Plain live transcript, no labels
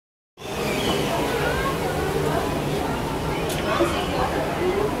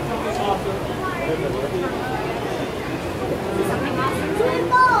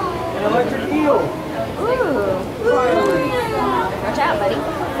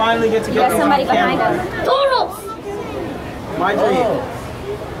finally get to get these somebody on behind camera. us. Turtles! My dream.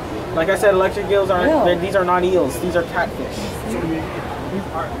 Like I said, electric eels are these are not eels. These are catfish.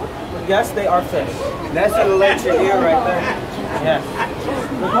 Yes, they are fish. That's an electric eel right there. Yes.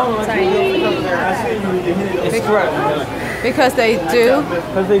 It's correct. Because they do?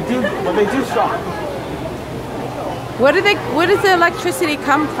 Because they do, but they do shock. Where does the electricity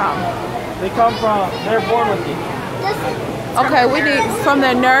come from? They come from, they're born with it. Okay, we need, from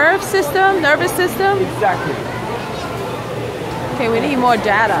the nervous system? Exactly. Okay, we need more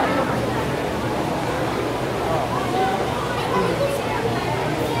data.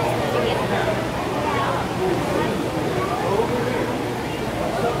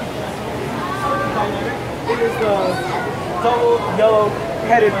 It is the double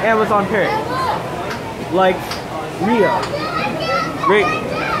yellow-headed Amazon parrot. Like Rio. Great.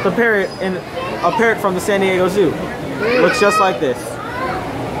 The parrot and a parrot from the San Diego Zoo. Looks just like this.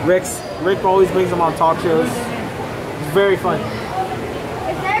 Rick always brings them on talk shows. It's very funny.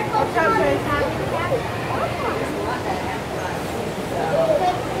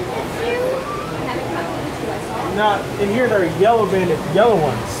 Now, in here there are yellow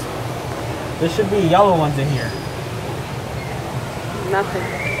ones. There should be yellow ones in here. Nothing.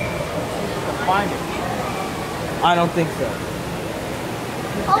 Find it. I don't think so.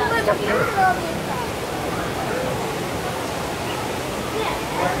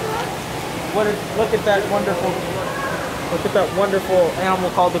 Look at that wonderful animal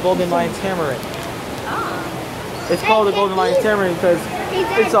called the golden lion's tamarin. It's called the golden lion's tamarin because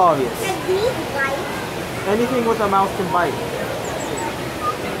it's obvious. Anything with a mouth can bite.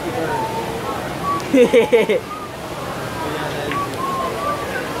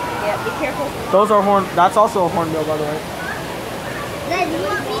 Yeah, be careful. Those are horn. That's also a hornbill, by the way. Dad, you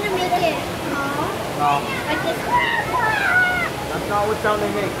want me to make it No. like this? That's not what sound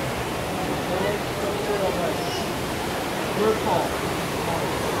they make.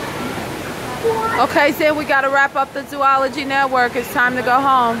 Okay, so we got to wrap up the Zoology Network. It's time to go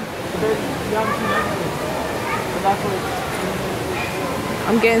home.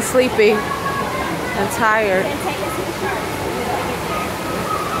 I'm getting sleepy and tired.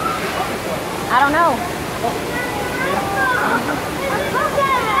 I don't know.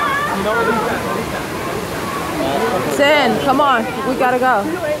 Sin, come on, we gotta go.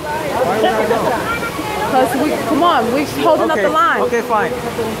 Cause come on, we're holding up the line. Okay, fine.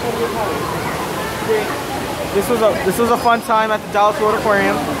 This was a fun time at the Dallas World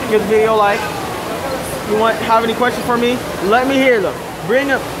Aquarium. Give the video a like. You have any questions for me? Let me hear them. Bring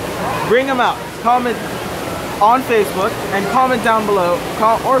them out. Comment on Facebook and comment down below,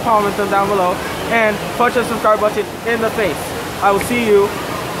 comment them down below, and punch the subscribe button in the face. I will see you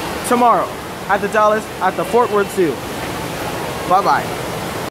tomorrow at the Fort Worth Zoo. Bye bye.